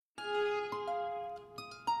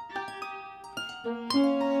Hello,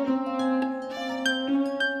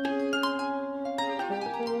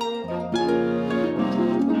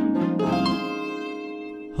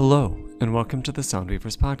 and welcome to the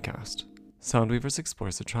Soundweavers podcast. Soundweavers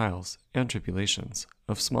explores the trials and tribulations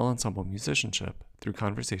of small ensemble musicianship through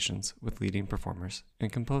conversations with leading performers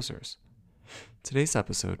and composers. Today's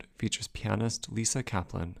episode features pianist Lisa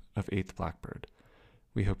Kaplan of Eighth Blackbird.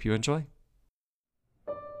 We hope you enjoy.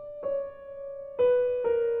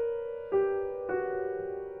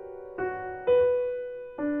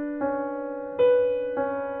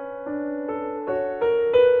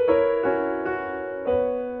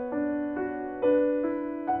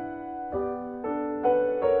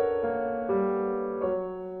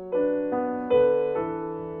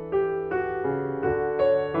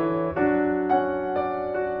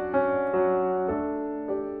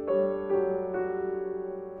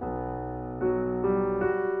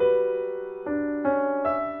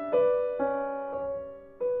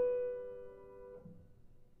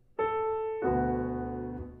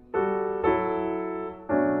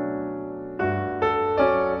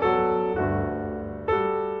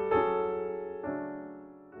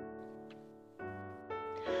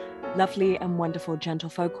 Lovely and wonderful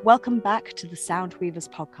gentlefolk, welcome back to the Soundweavers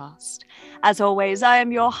podcast. As always, I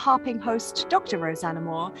am your harping host, Dr. Rosanna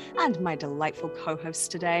Moore, and my delightful co-host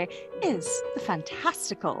today is the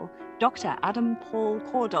fantastical Dr. Adam Paul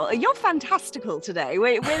Cordell. You're fantastical today.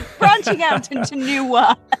 We're branching out into new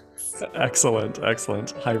words. Excellent.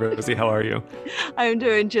 Hi, Rosie. How are you? I'm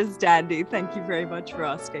doing just dandy. Thank you very much for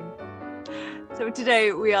asking. So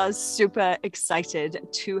today we are super excited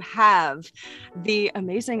to have the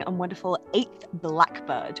amazing and wonderful Eighth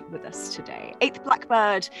Blackbird with us today. Eighth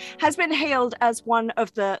Blackbird has been hailed as one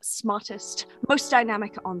of the smartest, most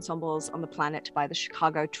dynamic ensembles on the planet by the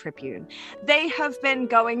Chicago Tribune. They have been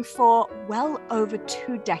going for well over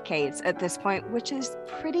 2 decades at this point, which is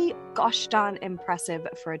pretty gosh darn impressive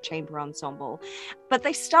for a chamber ensemble. But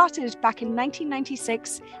they started back in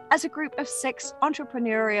 1996 as a group of 6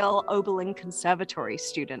 entrepreneurial Oberlin Conservatory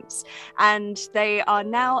students, and they are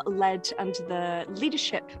now led under the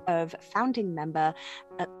leadership of founding member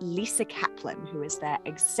Lisa Kaplan, who is their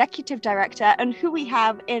executive director and who we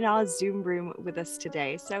have in our Zoom room with us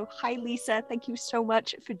today. So hi, Lisa. Thank you so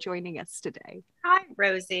much for joining us today. Hi,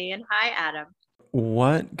 Rosie, and hi, Adam.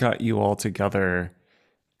 What got you all together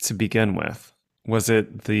to begin with? Was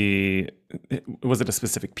it a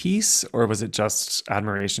specific piece, or was it just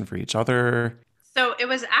admiration for each other? So it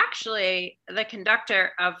was actually the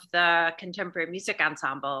conductor of the contemporary music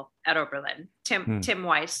ensemble at Oberlin, Tim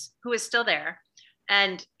Weiss, who is still there.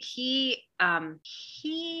 And he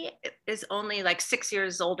is only like 6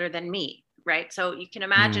 years older than me, right? So you can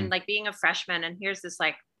imagine like being a freshman, and here's this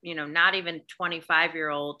like, not even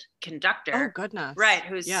 25-year-old conductor. Oh, goodness. Right,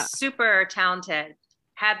 who's super talented,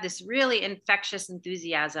 had this really infectious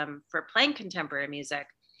enthusiasm for playing contemporary music.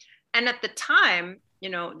 And at the time,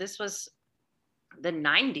 this was the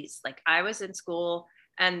 90s. Like, I was in school,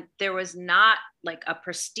 and there was not like a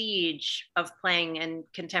prestige of playing in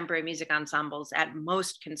contemporary music ensembles at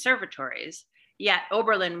most conservatories, yet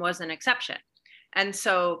Oberlin was an exception. And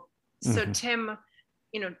so Tim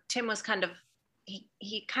was kind of,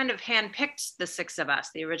 he kind of handpicked the 6 of us,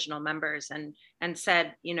 the original members, and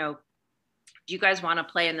said, do you guys want to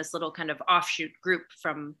play in this little kind of offshoot group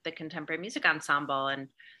from the contemporary music ensemble?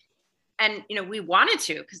 And we wanted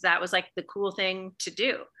to, because that was like the cool thing to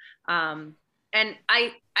do. And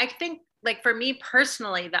I think, like, for me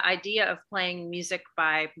personally, the idea of playing music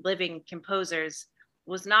by living composers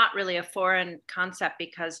was not really a foreign concept,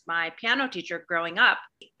 because my piano teacher growing up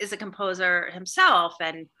is a composer himself.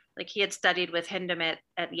 And like, he had studied with Hindemith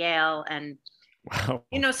at Yale, and wow.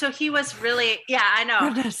 So he was really, I know.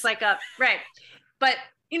 Goodness. It's like right. But,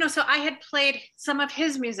 so I had played some of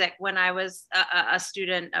his music when I was a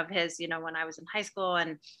student of his, when I was in high school.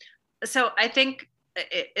 And so I think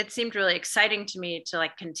it seemed really exciting to me to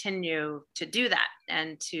like continue to do that,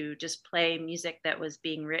 and to just play music that was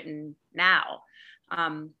being written now.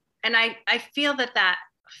 And I feel that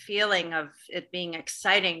feeling of it being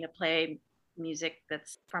exciting to play music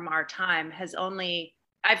that's from our time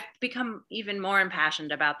I've become even more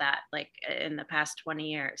impassioned about that, like in the past 20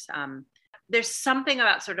 years. There's something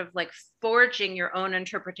about sort of like forging your own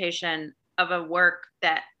interpretation of a work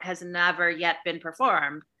that has never yet been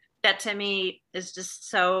performed, that to me is just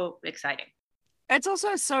so exciting. It's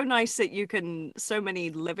also so nice that so many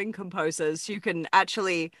living composers, you can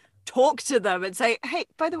actually talk to them and say, hey,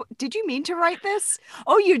 by the way, did you mean to write this?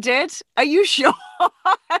 Oh, you did? Are you sure?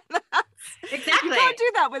 Exactly. You can't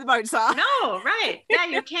do that with Mozart. No, right. Yeah,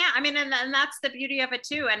 you can't. I mean, and that's the beauty of it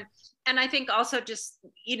too. And I think also just,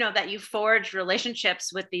 that you forge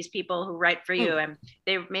relationships with these people who write for you, and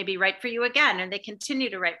they maybe write for you again, and they continue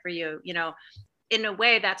to write for you, in a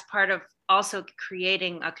way that's part of also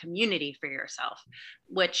creating a community for yourself,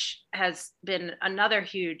 which has been another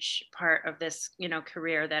huge part of this,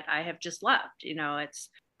 career that I have just loved.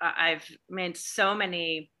 I've made so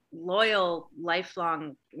many loyal,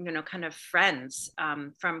 lifelong, kind of friends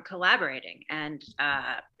from collaborating, and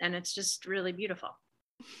it's just really beautiful.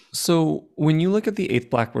 So, when you look at the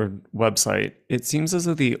Eighth Blackbird website, it seems as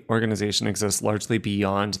though the organization exists largely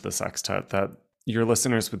beyond the sextet that your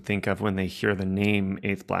listeners would think of when they hear the name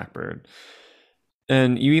Eighth Blackbird.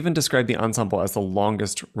 And you even describe the ensemble as the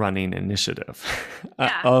longest running initiative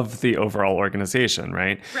of the overall organization,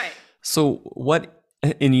 right? Right. So,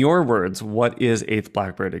 in your words, what is Eighth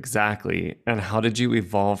Blackbird exactly? And how did you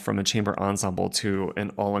evolve from a chamber ensemble to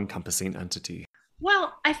an all-encompassing entity?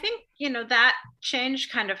 Well, I think, that change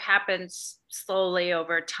kind of happens slowly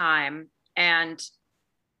over time. And,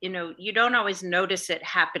 you don't always notice it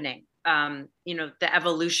happening, the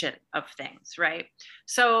evolution of things, right?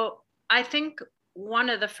 So I think one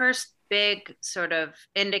of the first big sort of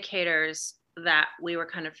indicators that we were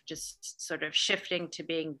kind of just sort of shifting to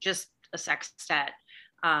being just a sextet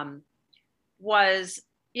was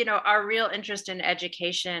our real interest in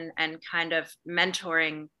education and kind of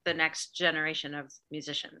mentoring the next generation of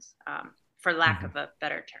musicians, for lack of a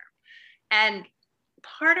better term. And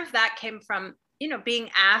part of that came from being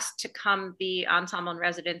asked to come be ensemble in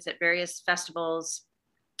residence at various festivals,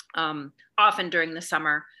 often during the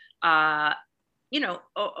summer, over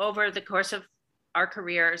the course of our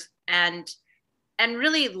careers, and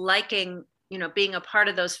really liking being a part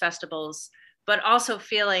of those festivals, but also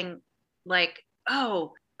feeling like,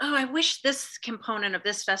 oh, I wish this component of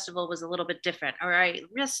this festival was a little bit different, or I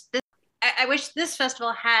wish this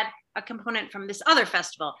festival had a component from this other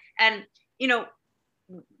festival, and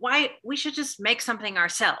why we should just make something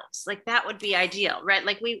ourselves. Like that would be ideal, right?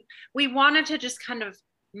 Like we wanted to just kind of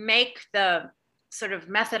make the sort of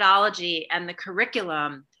methodology and the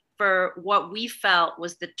curriculum for what we felt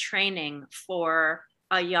was the training for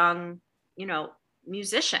a young,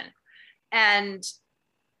 musician. And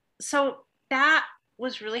so that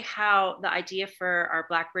was really how the idea for our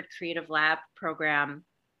Blackbird Creative Lab program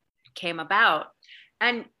came about.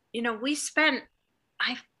 And, we spent,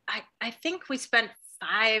 I think we spent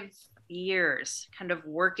 5 years kind of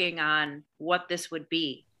working on what this would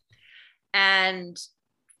be. And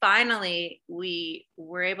finally, we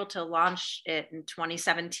were able to launch it in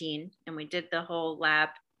 2017. And we did the whole lab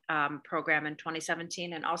program in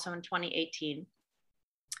 2017 and also in 2018.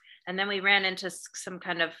 And then we ran into some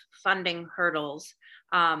kind of funding hurdles.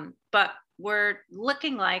 But we're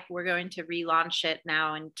looking like we're going to relaunch it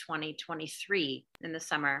now in 2023 in the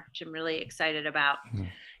summer, which I'm really excited about. Mm-hmm.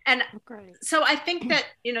 And so I think that,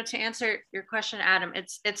 to answer your question, Adam,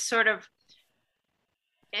 it's sort of,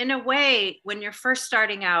 in a way, when you're first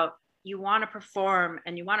starting out, you want to perform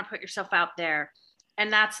and you want to put yourself out there.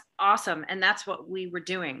 And that's awesome. And that's what we were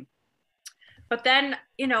doing. But then,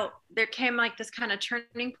 there came like this kind of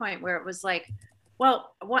turning point where it was like,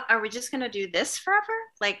 well, what are we just going to do this forever?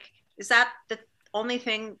 Like, is that the only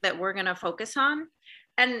thing that we're going to focus on?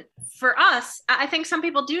 And for us, I think some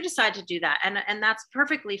people do decide to do that. And that's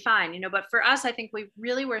perfectly fine, but for us, I think we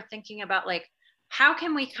really were thinking about like, how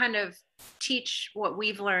can we kind of teach what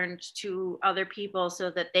we've learned to other people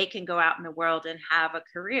so that they can go out in the world and have a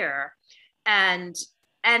career and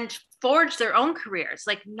forge their own careers,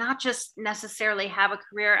 like not just necessarily have a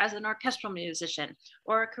career as an orchestral musician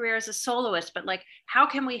or a career as a soloist, but like, how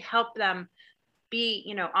can we help them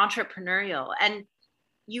be, entrepreneurial? And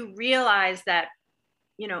you realize that,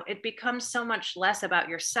 it becomes so much less about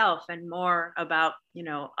yourself and more about,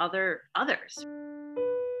 others.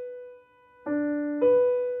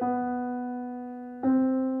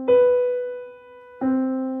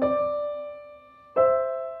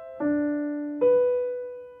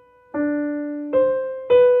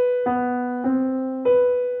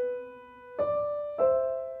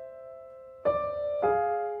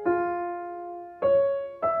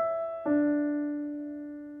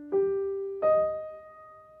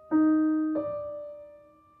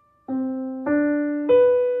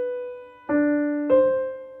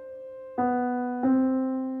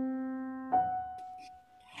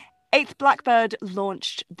 Eighth Blackbird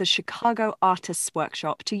launched the Chicago Artists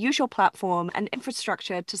Workshop to use your platform and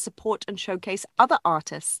infrastructure to support and showcase other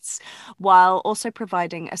artists, while also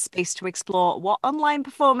providing a space to explore what online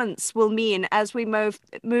performance will mean as we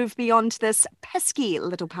move beyond this pesky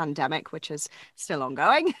little pandemic, which is still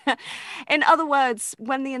ongoing. In other words,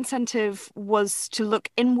 when the incentive was to look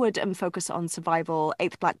inward and focus on survival,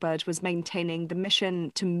 Eighth Blackbird was maintaining the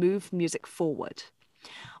mission to move music forward.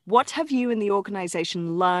 What have you and the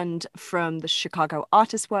organization learned from the Chicago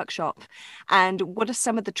Artists Workshop, and what are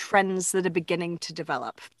some of the trends that are beginning to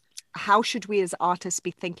develop? How should we as artists be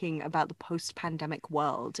thinking about the post-pandemic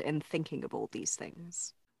world in thinking of all these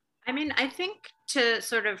things? I mean, I think to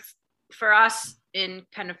sort of, for us in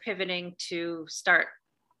kind of pivoting to start,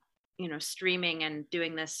 streaming and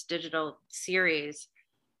doing this digital series,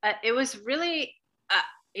 it was really,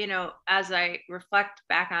 as I reflect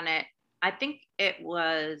back on it, I think it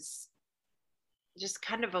was just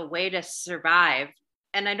kind of a way to survive.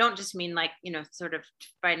 And I don't just mean like, sort of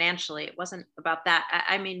financially, it wasn't about that.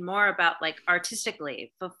 I mean more about like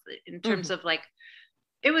artistically, in terms of like,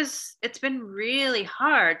 it's been really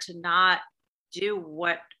hard to not do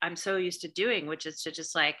what I'm so used to doing, which is to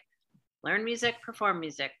just like learn music, perform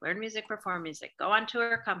music, learn music, perform music, go on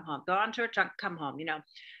tour, come home, go on tour, come home,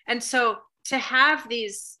 And so to have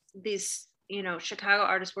these Chicago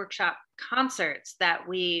Artists Workshop concerts that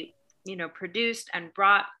we, produced and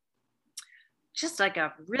brought just like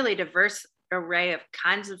a really diverse array of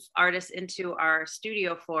kinds of artists into our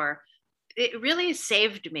studio for, it really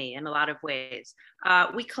saved me in a lot of ways.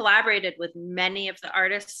 We collaborated with many of the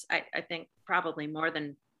artists. I think probably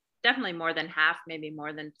definitely more than half, maybe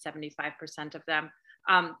more than 75% of them,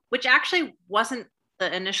 which actually wasn't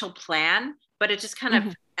the initial plan, but it just kind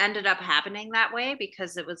of ended up happening that way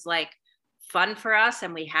because it was like fun for us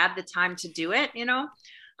and we had the time to do it,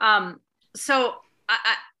 So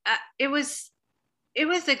it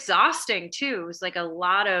was exhausting too. It was like a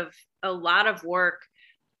lot of work.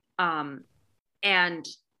 And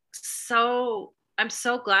so I'm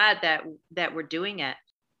so glad that we're doing it.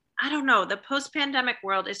 I don't know, the post-pandemic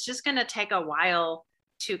world is just going to take a while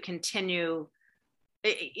to continue,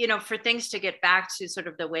 for things to get back to sort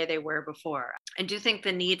of the way they were before. I do think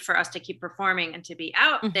the need for us to keep performing and to be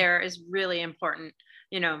out there is really important,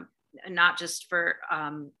 not just for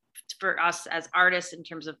us as artists in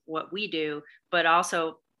terms of what we do, but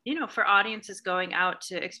also, for audiences going out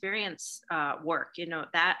to experience work,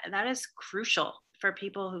 that is crucial for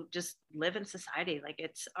people who just live in society. Like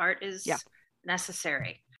art is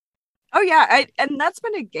necessary. Oh yeah, and that's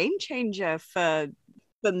been a game changer for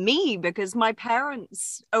me because my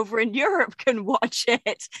parents over in Europe can watch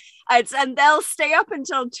it, and they'll stay up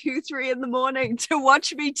until 2-3 in the morning to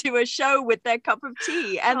watch me do a show with their cup of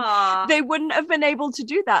tea, and they wouldn't have been able to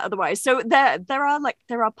do that otherwise. So there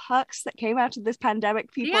are perks that came out of this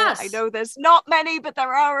pandemic, people. Yes. I know there's not many, but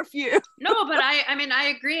there are a few. No, but I mean I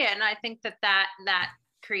agree, and I think that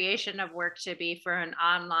creation of work to be for an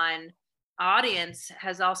online audience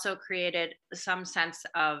has also created some sense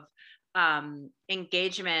of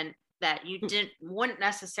engagement that you wouldn't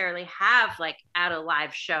necessarily have like at a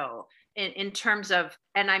live show in terms of,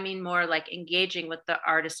 and I mean more like engaging with the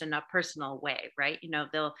artist in a personal way, right?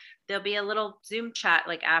 There'll be a little Zoom chat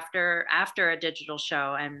like after a digital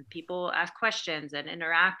show, and people ask questions and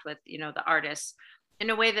interact with the artists in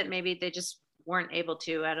a way that maybe they just weren't able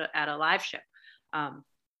to at a live show.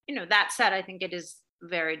 That said, I think it is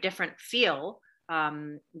very different feel.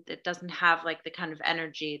 It doesn't have like the kind of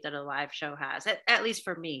energy that a live show has, at least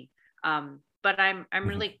for me. But I'm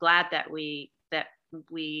really glad that we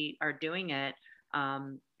are doing it,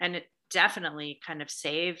 and it definitely kind of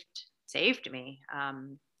saved me.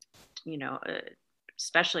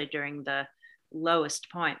 Especially during the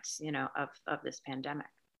lowest points, of this pandemic.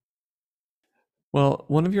 Well,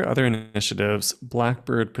 one of your other initiatives,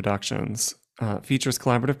 Blackbird Productions, features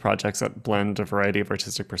collaborative projects that blend a variety of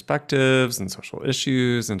artistic perspectives and social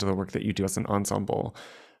issues into the work that you do as an ensemble.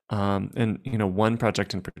 And one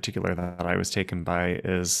project in particular that I was taken by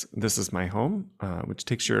is This Is My Home, which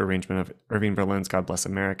takes your arrangement of Irving Berlin's God Bless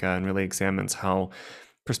America and really examines how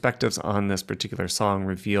perspectives on this particular song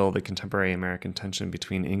reveal the contemporary American tension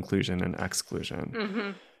between inclusion and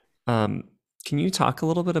exclusion. Can you talk a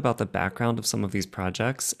little bit about the background of some of these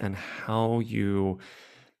projects and how you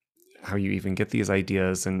even get these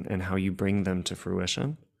ideas and how you bring them to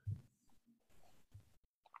fruition?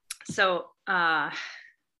 So I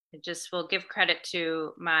just will give credit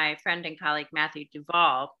to my friend and colleague, Matthew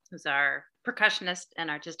Duvall, who's our percussionist and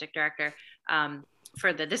artistic director,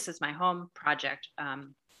 for the This Is My Home project.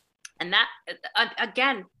 And that,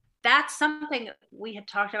 again, that's something we had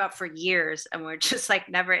talked about for years, and we're just like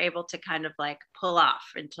never able to kind of like pull off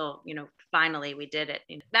until, finally we did it.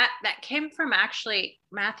 That came from, actually,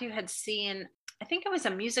 Matthew had seen, I think it was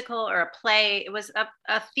a musical or a play. It was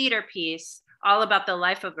a theater piece all about the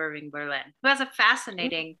life of Irving Berlin, who has a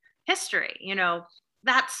fascinating history.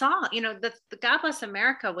 That song, the God Bless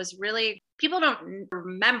America was really, people don't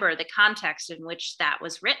remember the context in which that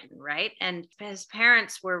was written, right? And his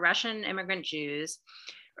parents were Russian immigrant Jews.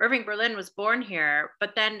 Irving Berlin was born here,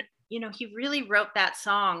 but then, he really wrote that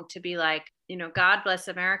song to be like, God bless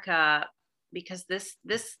America, because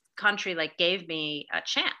this country like gave me a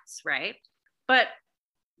chance, right? But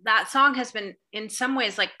that song has been in some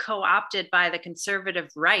ways like co-opted by the conservative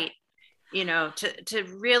right, to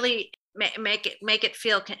really make it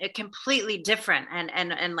feel completely different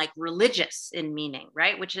and like religious in meaning,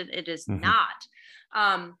 right? Which it is not.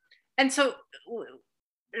 And so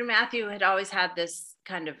Matthew had always had this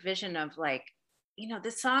kind of vision of like,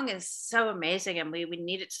 this song is so amazing, and we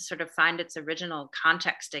need it to sort of find its original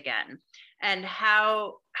context again. And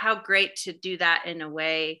how great to do that in a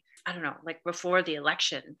way, I don't know, like before the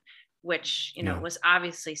election, which, was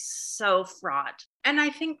obviously so fraught. And I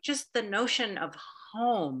think just the notion of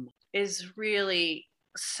home is really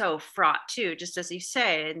so fraught too, just as you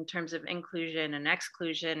say, in terms of inclusion and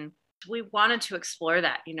exclusion. We wanted to explore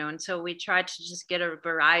that, and so we tried to just get a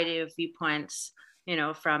variety of viewpoints,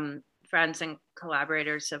 from friends and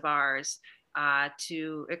collaborators of ours,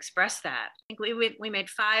 to express that. I think we made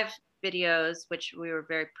 5 videos, which we were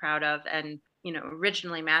very proud of. And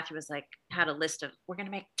originally Matthew was like, had a list of, we're going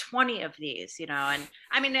to make 20 of these, and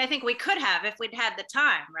I mean, I think we could have if we'd had the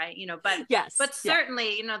time, right? But yes, but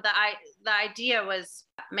certainly, the idea was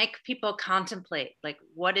make people contemplate, like,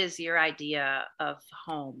 what is your idea of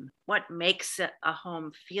home? What makes a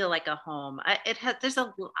home feel like a home? There's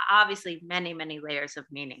obviously many layers of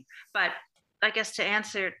meaning, but I guess to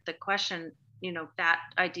answer the question, that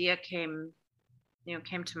idea came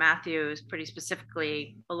to Matthew pretty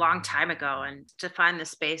specifically a long time ago, and to find the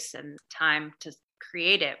space and time to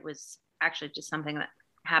create it was actually just something that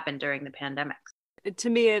happened during the pandemic.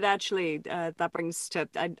 To me, it actually, that brings to,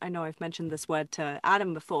 I know I've mentioned this word to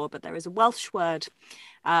Adam before, but there is a Welsh word,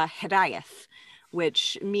 hiraeth,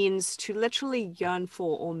 which means to literally yearn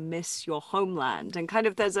for or miss your homeland. And kind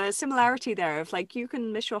of there's a similarity there of like, you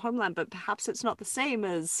can miss your homeland, but perhaps it's not the same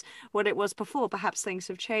as what it was before. Perhaps things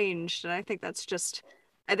have changed. And I think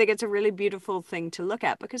it's a really beautiful thing to look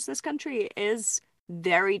at, because this country is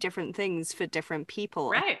very different things for different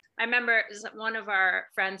people. Right. I remember one of our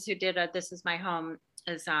friends who did This Is My Home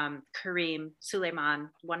is Kareem Suleiman,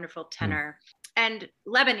 wonderful tenor, and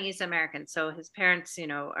Lebanese American. So his parents,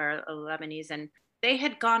 are Lebanese, and they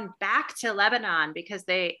had gone back to Lebanon because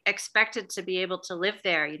they expected to be able to live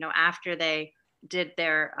there, after they did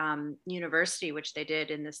their university, which they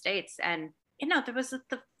did in the States. And, there was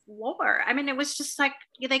the war. I mean, it was just like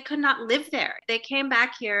they could not live there. They came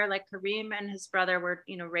back here, like Kareem and his brother were,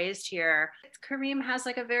 raised here. Kareem has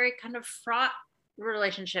like a very kind of fraught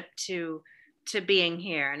relationship to being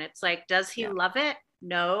here. And it's like, does he love it?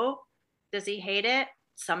 No. Does he hate it?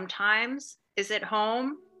 Sometimes. Is it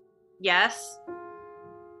home? Yes.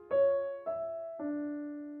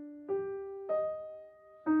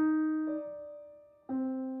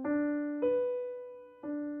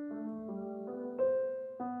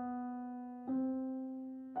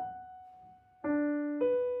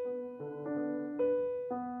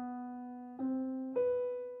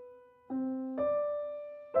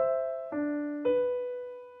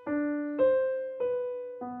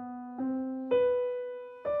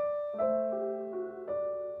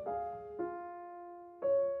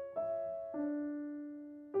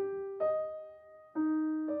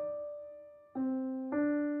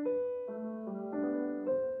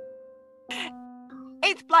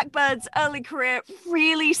 Eighth Blackbird's early career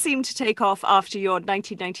really seemed to take off after your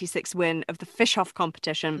 1996 win of the Fischoff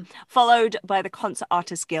competition, followed by the Concert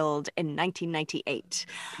Artists Guild in 1998.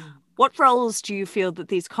 What roles do you feel that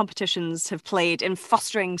these competitions have played in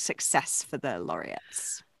fostering success for the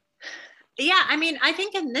laureates? Yeah, I mean, I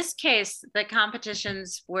think in this case, the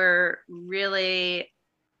competitions were really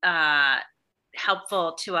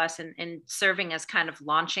helpful to us in serving as kind of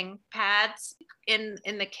launching pads. In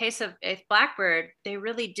the case of Eighth Blackbird, they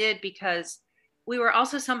really did, because we were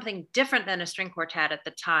also something different than a string quartet at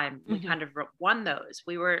the time. We kind of won those.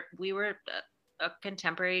 We were a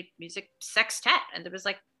contemporary music sextet, and there was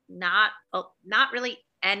like not really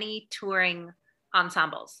any touring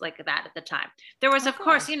ensembles like that at the time. There was, of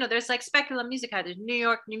course, there's like Speculum Musica, there's New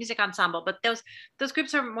York Music Ensemble, but those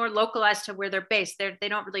groups are more localized to where they're based. They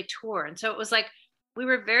don't really tour. And so it was like, we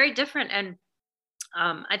were very different. And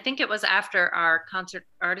I think it was after our Concert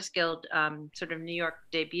Artist Guild sort of New York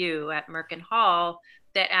debut at Merkin Hall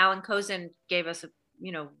that Alan Kozin gave us a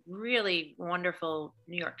really wonderful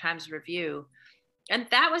New York Times review, and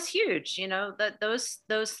that was huge. That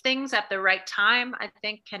those things at the right time, I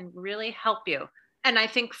think, can really help you. And I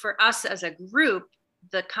think for us as a group,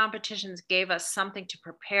 the competitions gave us something to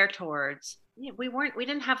prepare towards. We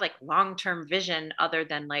didn't have like long-term vision other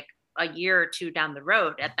than like a year or two down the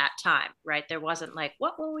road at that time, right? There wasn't like,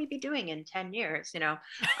 what will we be doing in 10 years?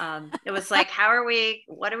 It was like,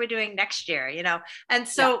 what are we doing next year? And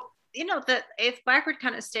so, that if Blackbird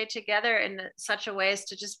kind of stayed together in such a way as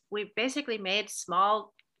to we basically made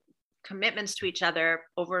small commitments to each other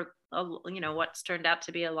over, what's turned out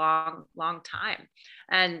to be a long, long time.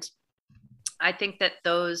 And I think that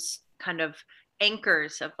those kind of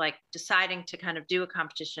anchors of like deciding to kind of do a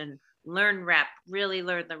competition, really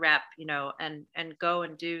learn the rep, and go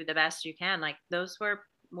and do the best you can. Like those were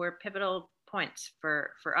pivotal points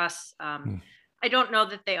for us. I don't know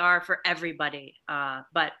that they are for everybody,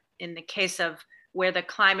 but in the case of where the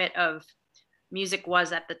climate of music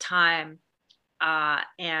was at the time,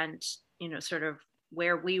 and sort of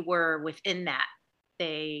where we were within that,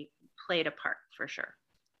 they played a part for sure.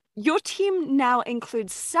 Your team now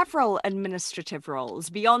includes several administrative roles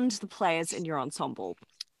beyond the players in your ensemble.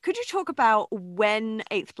 Could you talk about when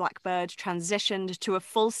 8th Blackbird transitioned to a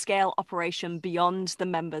full-scale operation beyond the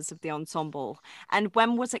members of the ensemble? And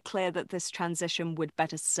when was it clear that this transition would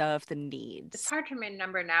better serve the needs? It's hard to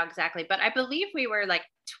remember now exactly, but I believe we were like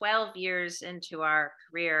 12 years into our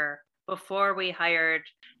career before we hired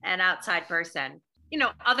an outside person,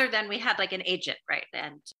 other than we had like an agent, right?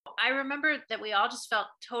 And I remember that we all just felt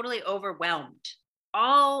totally overwhelmed.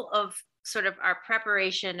 All of sort of our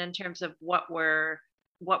preparation in terms of what we're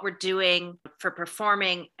doing for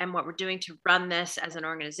performing and what we're doing to run this as an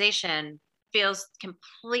organization feels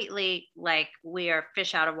completely like we are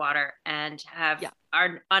fish out of water and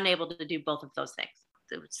are unable to do both of those things.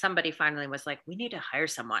 Somebody finally was like, we need to hire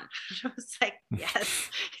someone. I was like,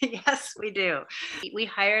 yes, we do. We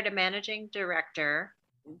hired a managing director.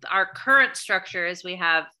 Our current structure is we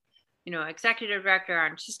have, executive director,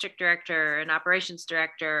 artistic director, an operations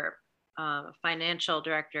director, a financial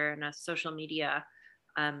director, and a social media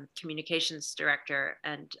communications director.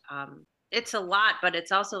 And it's a lot, but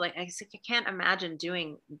it's also like, I can't imagine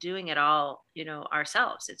doing it all,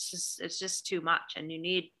 ourselves. It's just too much. And you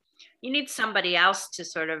need somebody else to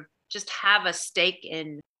sort of just have a stake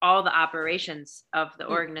in all the operations of the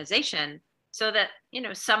organization, so that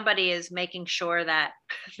somebody is making sure that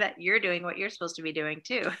you're doing what you're supposed to be doing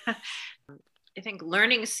too. I think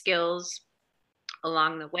learning skills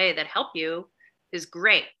along the way that help you is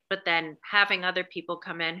great, but then having other people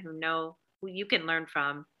come in who you can learn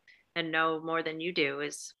from and know more than you do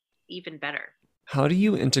is even better. How do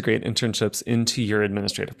you integrate internships into your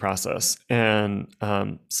administrative process? And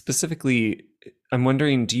specifically, I'm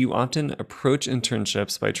wondering, do you often approach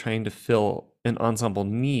internships by trying to fill an ensemble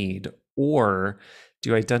need, or do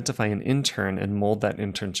you identify an intern and mold that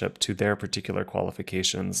internship to their particular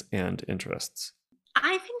qualifications and interests?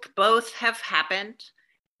 I think both have happened.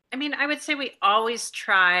 I mean, I would say we always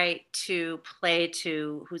try to play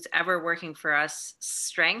to who's ever working for us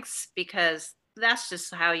strengths, because that's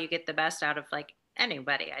just how you get the best out of like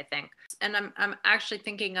anybody, I think. And I'm actually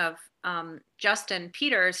thinking of Justin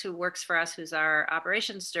Peters, who works for us, who's our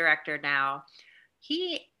operations director now.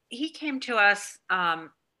 He came to us,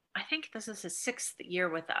 I think this is his 6th year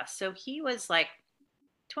with us. So he was like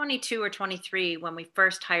 22 or 23 when we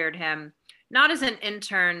first hired him, not as an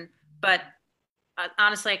intern, but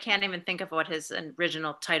honestly, I can't even think of what his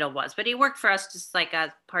original title was, but he worked for us just like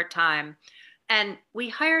a part-time. And we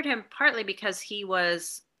hired him partly because he's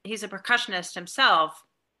a percussionist himself.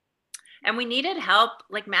 And we needed help.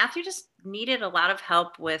 Like Matthew just needed a lot of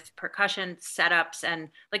help with percussion setups, and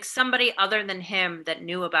like somebody other than him that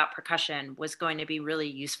knew about percussion was going to be really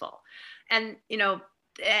useful. And, and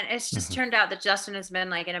it's just turned out that Justin has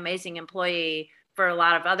been like an amazing employee for a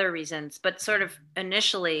lot of other reasons. But sort of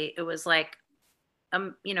initially it was like,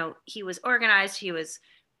 he was organized. He was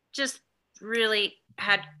just really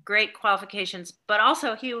had great qualifications, but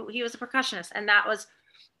also he was a percussionist. And that was,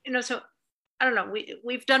 so I don't know,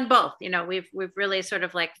 we've done both, we've really sort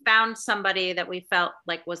of like found somebody that we felt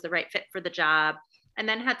like was the right fit for the job, and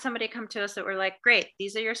then had somebody come to us that were like, great,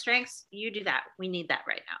 these are your strengths, you do that, we need that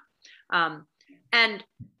right now. And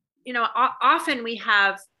often we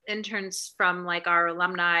have interns from like our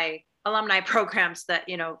alumni programs that,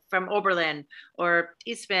 from Oberlin or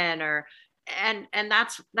Eastman, and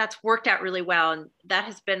that's worked out really well. And that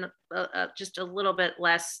has been just a little bit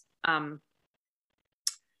less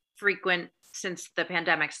frequent since the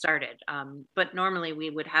pandemic started. But normally we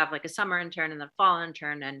would have like a summer intern and then fall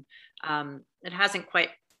intern, and it hasn't quite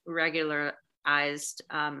regularized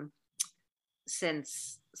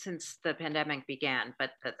since the pandemic began.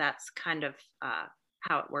 But that's kind of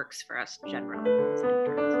how it works for us generally as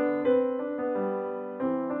interns.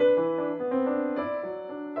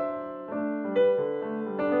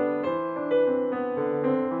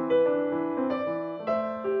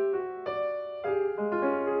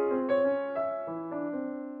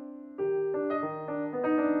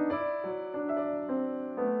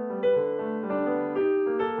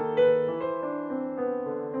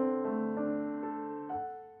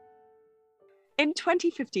 In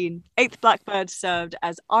 2015, Eighth Blackbird served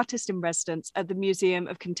as artist in residence at the Museum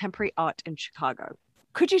of Contemporary Art in Chicago.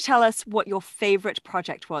 Could you tell us what your favorite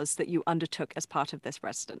project was that you undertook as part of this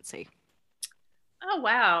residency? Oh,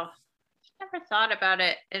 wow. I've never thought about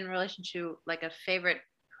it in relation to like a favorite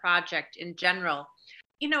project in general.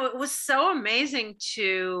 You know, it was so amazing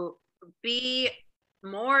to be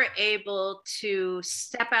more able to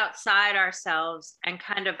step outside ourselves and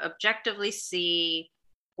kind of objectively see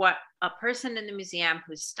what a person in the museum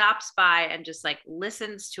who stops by and just like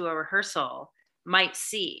listens to a rehearsal might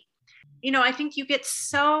see. You know, I think you get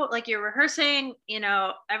so like you're rehearsing, you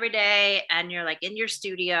know, every day, and you're like in your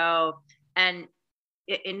studio, and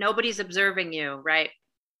nobody's observing you, right?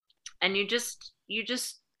 And you just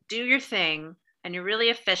do your thing, and you're really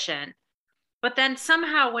efficient. But then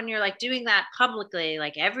somehow when you're like doing that publicly,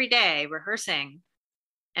 like every day rehearsing,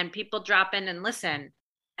 and people drop in and listen,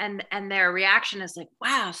 and their reaction is like,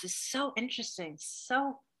 wow, this is so interesting,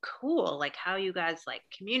 so cool, like how you guys like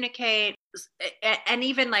communicate, and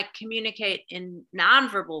even like communicate in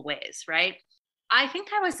nonverbal ways, right? I think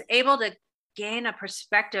I was able to gain a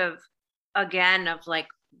perspective again of like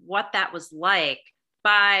what that was like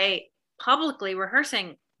by publicly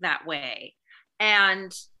rehearsing that way.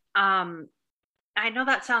 And I know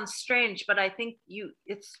that sounds strange, but I think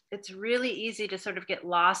it's really easy to sort of get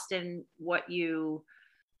lost in what you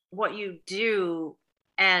do,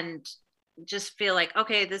 and just feel like,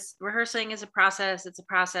 okay, this rehearsing is a process, it's a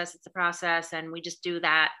process, and we just do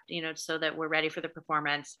that, you know, so that we're ready for the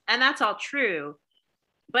performance. And that's all true.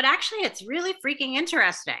 But actually, it's really freaking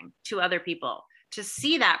interesting to other people to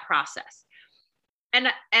see that process. And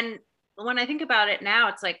when I think about it now,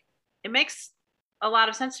 it's like, it makes a lot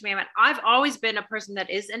of sense to me. I mean, I've always been a person that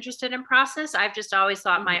is interested in process. I've just always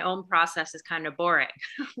thought my own process is kind of boring.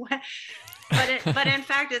 but in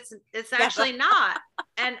fact, it's actually not.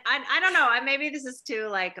 And I don't know, maybe this is too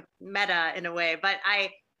like meta in a way, but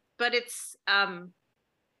it's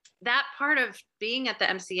that part of being at the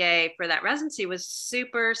MCA for that residency was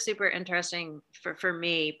super, super interesting for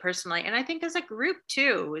me personally. And I think as a group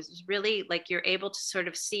too, is really like, you're able to sort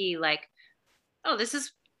of see like, oh, this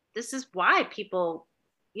is why people,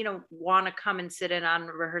 you know, want to come and sit in on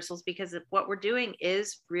rehearsals, because what we're doing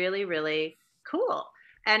is really, really cool.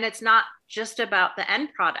 And it's not just about the end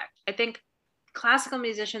product. I think classical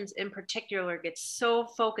musicians in particular get so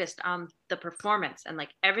focused on the performance, and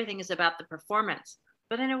like everything is about the performance.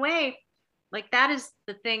 But in a way, like that is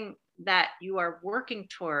the thing that you are working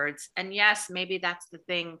towards. And yes, maybe that's the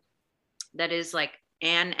thing that is like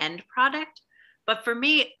an end product. But for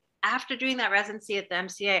me, after doing that residency at the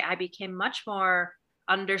MCA, I became much more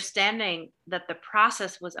understanding that the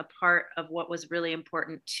process was a part of what was really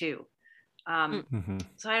important too.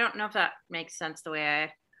 So I don't know if that makes sense the way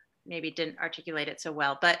I maybe didn't articulate it so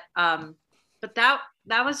well, but that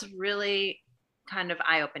was really kind of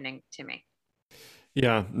eye-opening to me.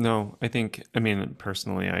 Yeah, no, I mean,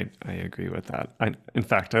 personally, I agree with that. In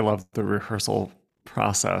fact, I love the rehearsal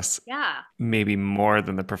process. Yeah. Maybe more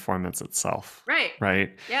than the performance itself. Right.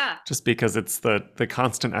 Right. Yeah. Just because it's the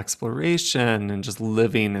constant exploration and just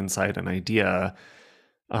living inside an idea,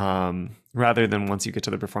 rather than once you get to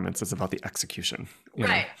the performance, it's about the execution.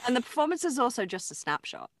 Right. And the performance is also just a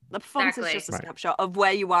snapshot. The performance Exactly. is just a snapshot of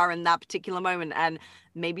where you are in that particular moment. And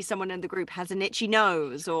maybe someone in the group has an itchy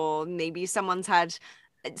nose, or maybe someone's had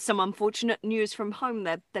some unfortunate news from home,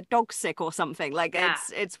 their dog's sick or something. Like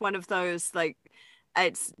it's one of those, like,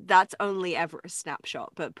 that's only ever a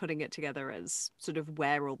snapshot, but putting it together is sort of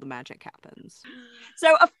where all the magic happens.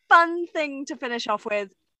 So a fun thing to finish off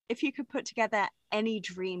with: if you could put together any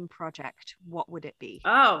dream project, what would it be?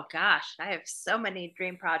 Oh gosh, I have so many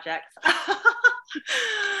dream projects.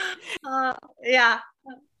 Yeah.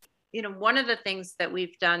 You know, one of the things that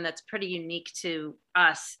we've done that's pretty unique to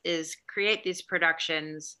us is create these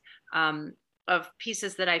productions of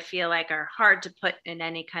pieces that I feel like are hard to put in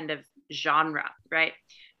any kind of genre, right?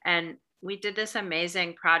 And we did this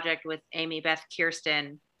amazing project with Amy Beth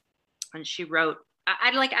Kirsten, and she wrote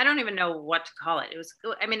I don't even know what to call it.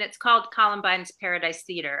 It's called Columbine's Paradise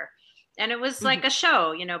Theater. And it was like a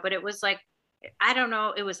show, but it was like, I don't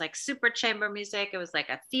know, it was like super chamber music. It was like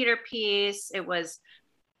a theater piece. It was,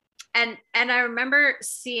 and I remember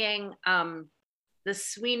seeing the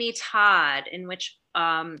Sweeney Todd, in which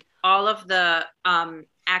all of the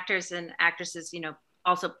actors and actresses,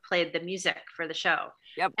 also played the music for the show.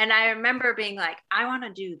 Yep. And I remember being like, I want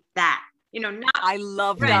to do that. I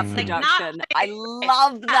love that production. I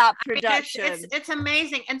love that production. It's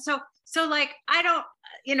amazing. And so like, I don't,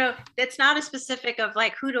 it's not a specific of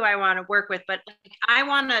like, who do I want to work with, but like, I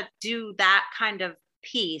want to do that kind of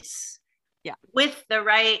piece with the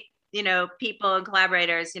right, people and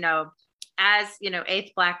collaborators, as,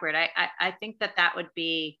 Eighth Blackbird. I think that would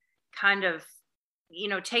be kind of,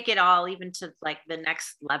 take it all even to like the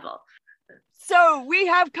next level. So we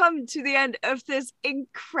have come to the end of this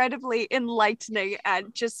incredibly enlightening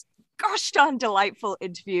and just gosh darn delightful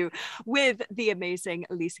interview with the amazing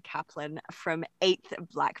Lisa Kaplan from Eighth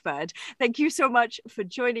Blackbird. Thank you so much for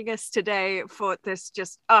joining us today for this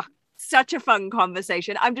just such a fun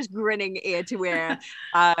conversation. I'm just grinning ear to ear,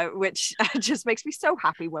 which just makes me so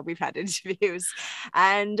happy when we've had interviews.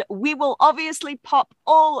 And we will obviously pop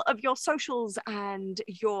all of your socials and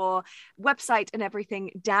your website and everything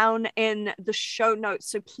down in the show notes.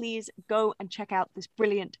 So please go and check out this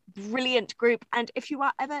brilliant, brilliant group. And if you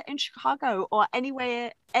are ever in Chicago or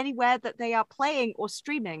anywhere that they are playing or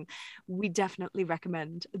streaming, we definitely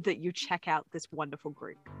recommend that you check out this wonderful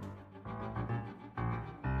group.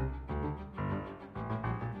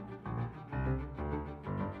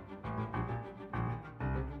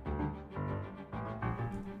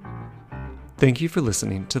 Thank you for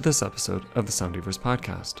listening to this episode of the Soundweavers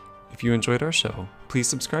podcast. If you enjoyed our show, please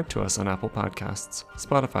subscribe to us on Apple Podcasts,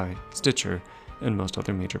 Spotify, Stitcher, and most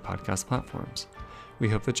other major podcast platforms. We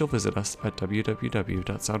hope that you'll visit us at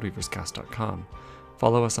www.soundweaverscast.com,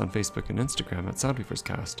 follow us on Facebook and Instagram at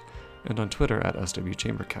Soundweaverscast, and on Twitter at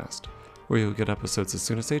SWChambercast, where you'll get episodes as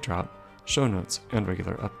soon as they drop, show notes, and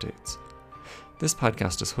regular updates. This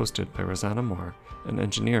podcast is hosted by Rosanna Moore and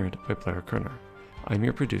engineered by Blair Kerner. I'm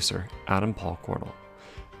your producer, Adam Paul Cornell.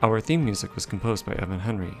 Our theme music was composed by Evan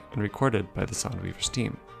Henry and recorded by the Soundweavers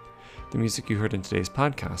team. The music you heard in today's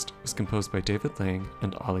podcast was composed by David Lang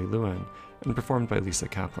and Ollie Lewin and performed by Lisa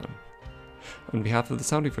Kaplan. On behalf of the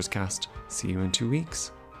Soundweavers cast, see you in 2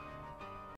 weeks.